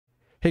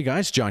Hey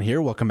guys, John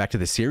here. Welcome back to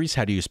the series,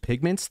 How to Use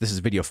Pigments. This is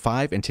video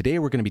 5, and today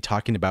we're going to be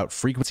talking about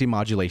frequency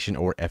modulation,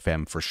 or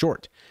FM for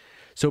short.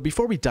 So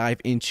before we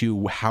dive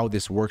into how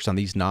this works on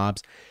these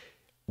knobs,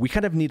 we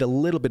kind of need a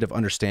little bit of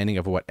understanding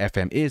of what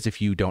FM is if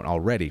you don't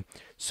already.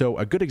 So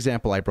a good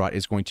example I brought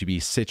is going to be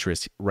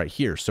Citrus right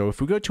here. So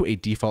if we go to a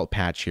default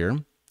patch here,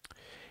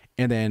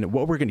 and then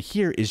what we're going to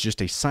hear is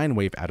just a sine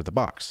wave out of the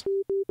box,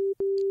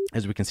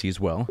 as we can see as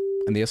well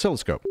in the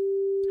oscilloscope.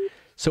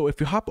 So if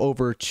we hop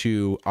over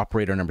to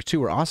operator number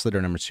 2 or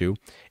oscillator number 2,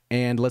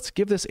 and let's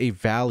give this a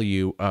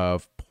value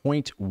of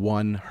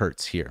 0.1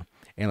 hertz here.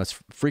 And let's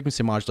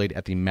frequency modulate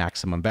at the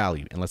maximum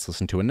value. And let's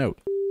listen to a note.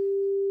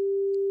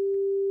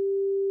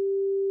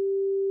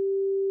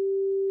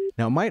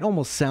 Now it might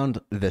almost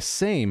sound the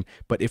same,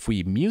 but if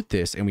we mute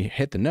this and we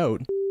hit the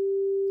note,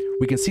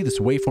 we can see this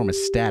waveform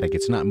is static.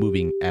 It's not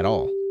moving at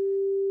all.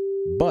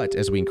 But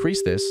as we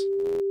increase this,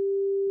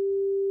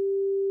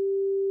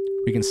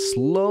 we can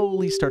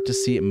slowly start to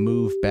see it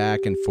move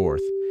back and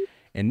forth.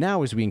 And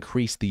now as we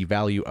increase the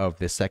value of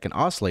the second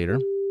oscillator,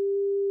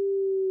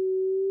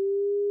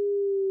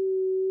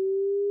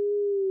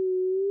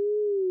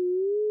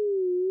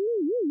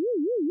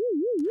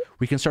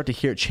 we can start to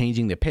hear it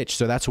changing the pitch.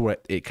 So that's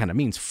what it kind of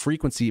means.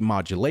 Frequency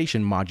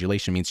modulation.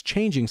 Modulation means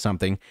changing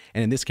something.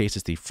 And in this case,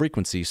 it's the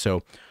frequency.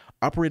 So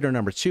operator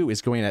number 2 is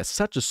going at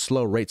such a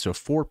slow rate, so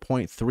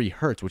 4.3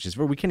 hertz, which is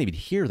where we can't even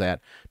hear that,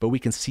 but we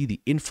can see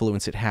the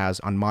influence it has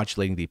on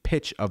modulating the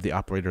pitch of the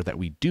operator that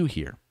we do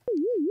hear.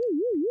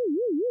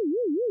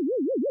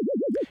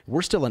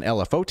 We're still in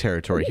LFO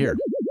territory here.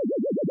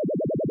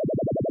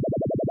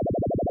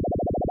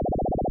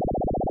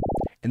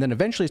 And then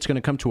eventually it's going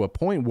to come to a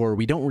point where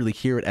we don't really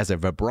hear it as a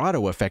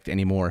vibrato effect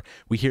anymore.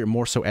 We hear it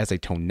more so as a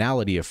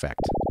tonality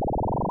effect.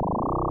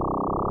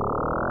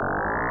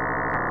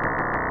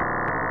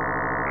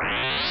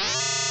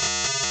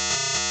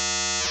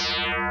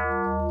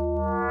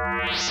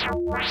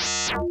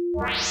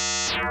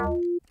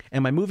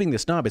 And by moving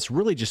this knob, it's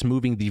really just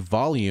moving the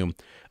volume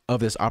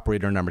of this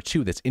operator number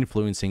 2 that's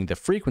influencing the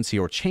frequency,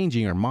 or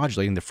changing or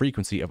modulating the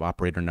frequency of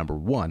operator number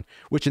 1,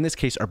 which in this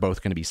case are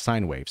both going to be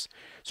sine waves.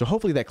 So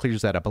hopefully that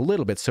clears that up a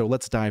little bit. So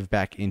let's dive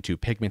back into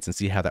Pigments and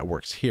see how that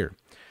works here.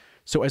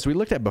 So as we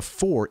looked at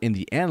before in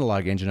the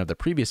analog engine of the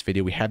previous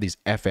video, we had these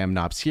FM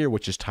knobs here,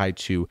 which is tied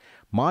to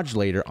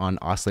modulator on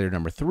oscillator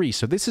number 3.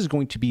 So this is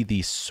going to be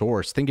the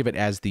source. Think of it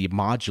as the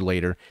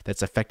modulator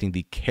that's affecting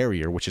the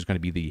carrier, which is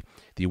going to be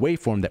the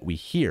waveform that we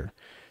hear.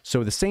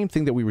 So the same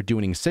thing that we were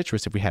doing in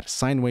Citrus, if we had a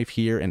sine wave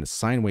here and a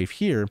sine wave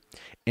here,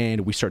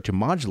 and we start to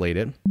modulate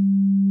it,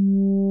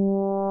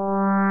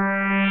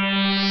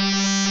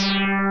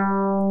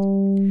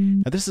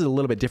 now this is a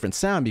little bit different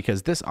sound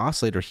because this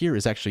oscillator here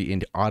is actually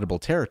in audible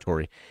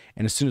territory.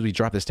 And as soon as we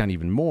drop this down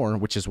even more,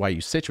 which is why I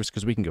use Citrus,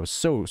 because we can go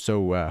so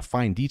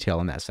fine detail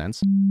in that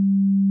sense.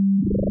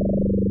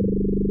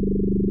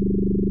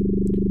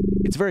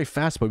 It's very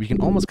fast, but we can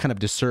almost kind of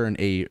discern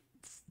a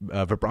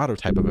vibrato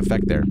type of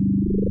effect there.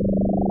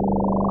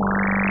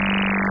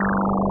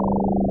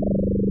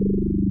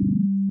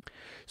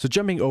 So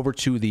jumping over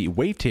to the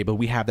wavetable,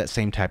 we have that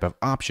same type of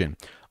option,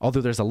 although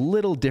there's a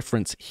little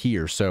difference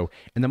here. So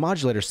in the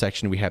modulator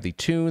section, we have the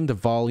tune, the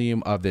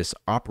volume of this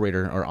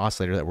operator or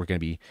oscillator that we're going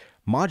to be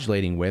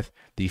modulating with,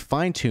 the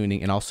fine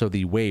tuning, and also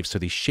the wave. So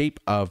the shape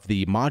of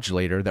the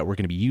modulator that we're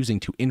going to be using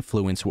to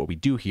influence what we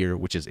do here,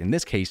 which is in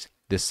this case,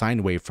 this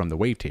sine wave from the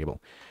wavetable.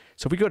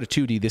 So if we go to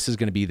 2D, this is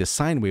going to be the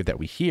sine wave that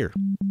we hear.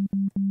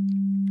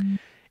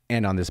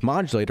 And on this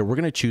modulator, we're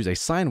going to choose a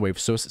sine wave,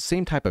 so it's the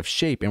same type of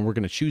shape, and we're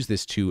going to choose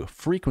this to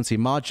frequency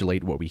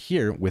modulate what we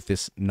hear with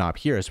this knob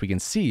here. As we can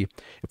see,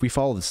 if we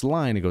follow this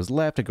line, it goes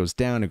left, it goes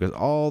down, it goes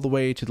all the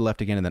way to the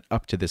left again, and then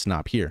up to this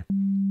knob here.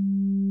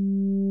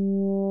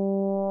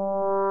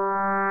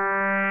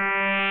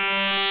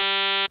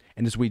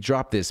 And as we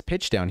drop this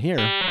pitch down here,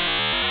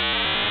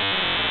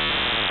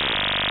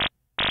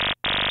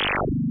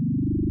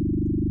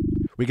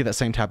 we get that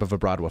same type of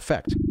vibrato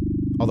effect,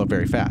 although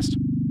very fast.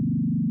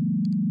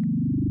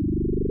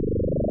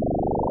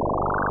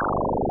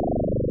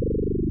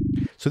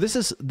 So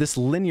this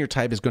linear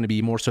type is going to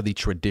be more so the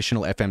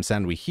traditional FM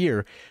sound we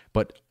hear,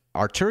 but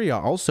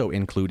Arturia also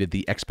included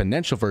the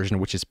exponential version,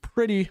 which is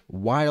pretty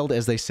wild,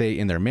 as they say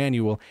in their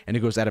manual, and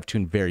it goes out of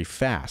tune very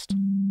fast.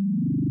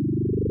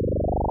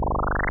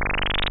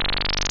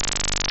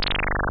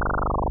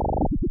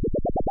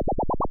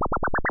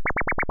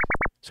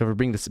 So if we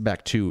bring this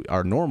back to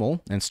our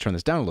normal, and let's turn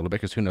this down a little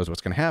bit because who knows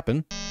what's going to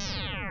happen.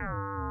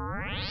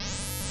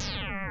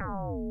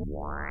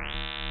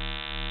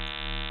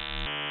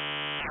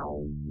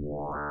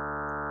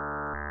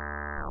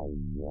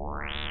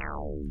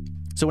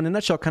 So in a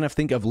nutshell, kind of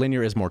think of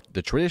linear as more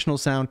the traditional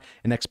sound,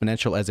 and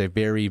exponential as a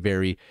very,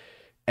 very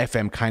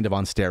FM kind of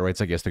on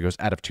steroids, I guess, that goes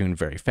out of tune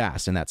very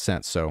fast in that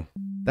sense. So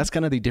that's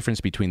kind of the difference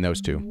between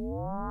those two.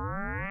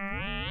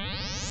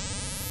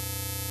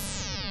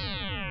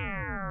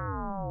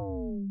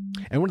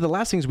 And one of the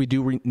last things we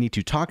do need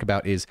to talk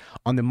about is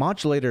on the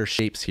modulator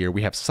shapes here,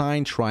 we have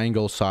sine,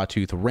 triangle,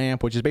 sawtooth,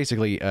 ramp, which is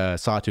basically a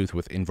sawtooth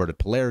with inverted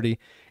polarity,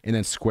 and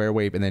then square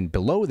wave. And then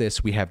below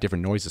this, we have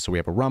different noises. So we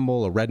have a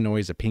rumble, a red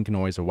noise, a pink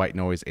noise, a white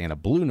noise, and a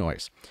blue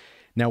noise.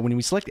 Now, when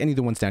we select any of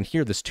the ones down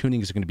here, this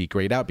tuning is going to be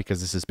grayed out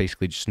because this is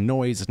basically just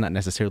noise. It's not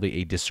necessarily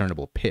a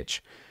discernible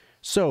pitch.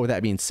 So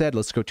that being said,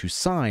 let's go to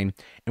sine,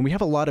 and we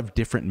have a lot of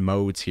different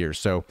modes here.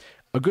 So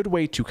a good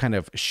way to kind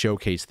of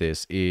showcase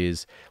this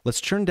is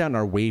let's turn down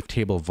our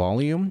wavetable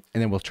volume,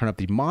 and then we'll turn up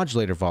the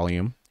modulator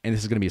volume, and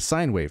this is going to be a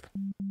sine wave.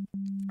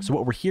 So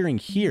what we're hearing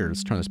here,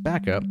 let's turn this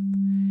back up,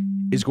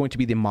 is going to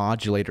be the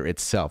modulator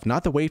itself,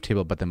 not the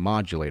wavetable, but the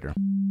modulator.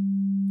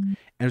 And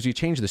as you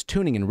change this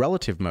tuning in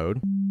relative mode,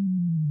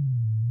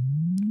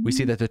 we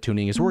see that the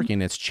tuning is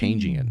working, it's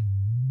changing it.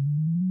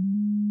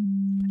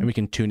 And we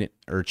can tune it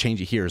or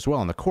change it here as well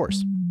on the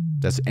course.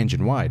 That's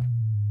engine wide.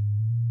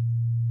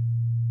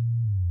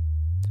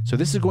 So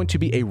this is going to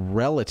be a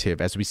relative,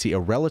 as we see a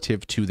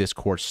relative to this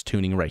course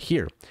tuning right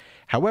here.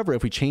 However,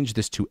 if we change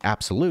this to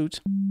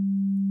absolute,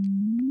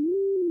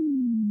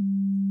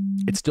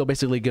 it's still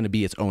basically going to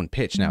be its own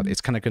pitch. Now,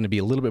 it's kind of going to be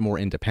a little bit more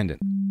independent.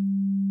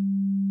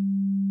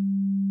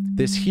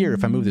 This here,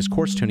 if I move this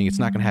course tuning, it's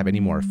not going to have any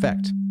more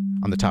effect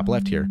on the top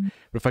left here.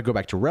 But if I go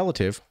back to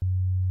relative,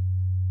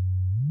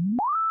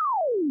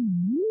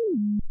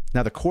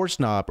 now the coarse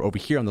knob over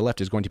here on the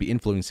left is going to be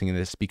influencing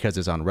this because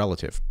it's on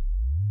relative.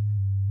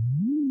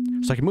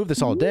 So I can move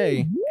this all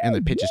day and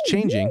the pitch is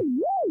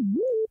changing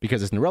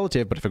because it's in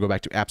relative, but if I go back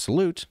to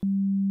absolute,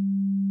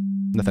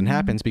 nothing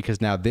happens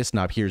because now this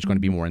knob here is going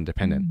to be more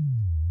independent.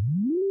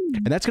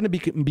 And that's going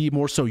to be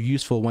more so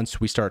useful once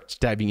we start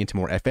diving into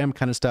more FM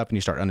kind of stuff and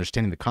you start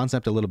understanding the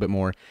concept a little bit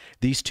more.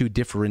 These two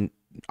different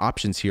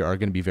options here are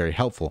going to be very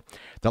helpful.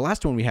 The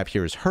last one we have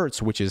here is hertz,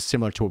 which is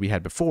similar to what we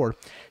had before.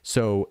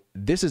 So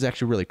this is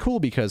actually really cool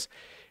because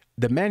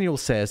the manual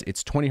says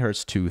it's 20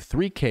 hertz to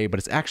 3K, but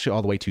it's actually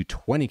all the way to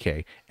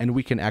 20K. And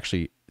we can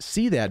actually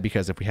see that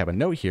because if we have a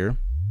note here,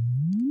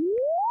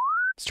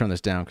 let's turn this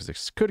down because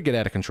this could get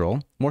out of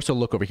control. More so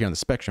look over here on the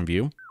spectrum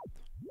view.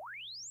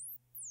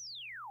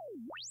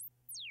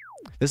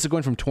 This is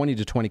going from 20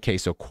 to 20K,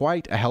 so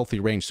quite a healthy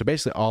range. So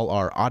basically all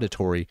our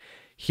auditory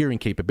hearing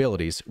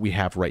capabilities we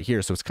have right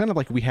here. So it's kind of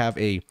like we have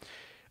a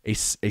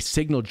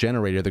signal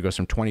generator that goes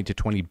from 20 to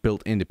 20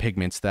 built into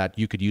Pigments that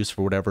you could use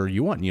for whatever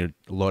you want. You know,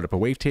 load up a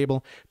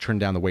wavetable, turn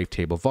down the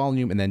wavetable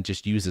volume, and then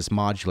just use this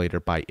modulator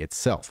by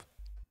itself.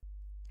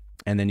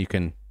 And then you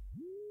can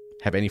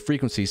have any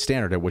frequency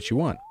standard at what you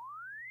want.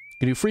 You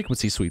can do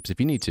frequency sweeps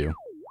if you need to.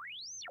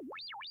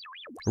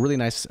 A really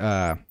nice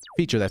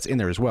feature that's in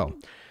there as well.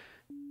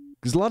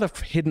 There's a lot of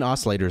hidden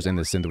oscillators in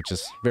this synth, which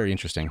is very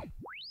interesting.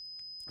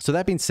 So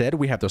that being said,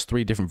 we have those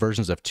three different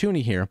versions of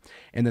tuning here,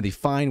 and then the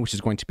fine, which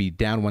is going to be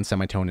down one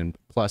semitone, and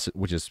plus,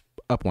 which is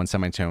up one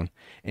semitone,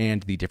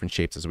 and the different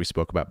shapes as we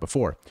spoke about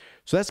before.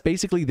 So that's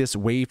basically this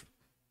wave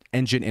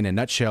engine in a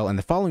nutshell. And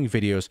the following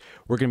videos,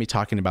 we're going to be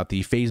talking about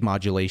the phase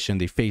modulation,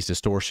 the phase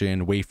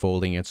distortion, wave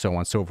folding, and so on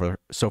and so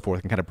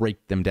forth, and kind of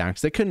break them down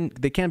because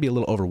they can be a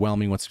little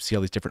overwhelming once you see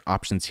all these different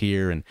options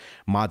here and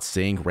mod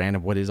sync,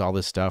 random, what is all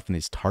this stuff, and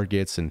these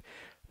targets, and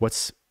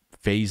what's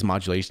phase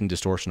modulation,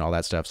 distortion, all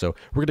that stuff. So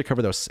we're going to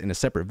cover those in a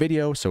separate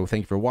video. So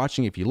thank you for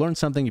watching. If you learned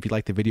something, if you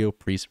liked the video,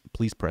 please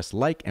press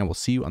like, and we'll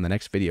see you on the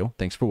next video.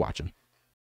 Thanks for watching.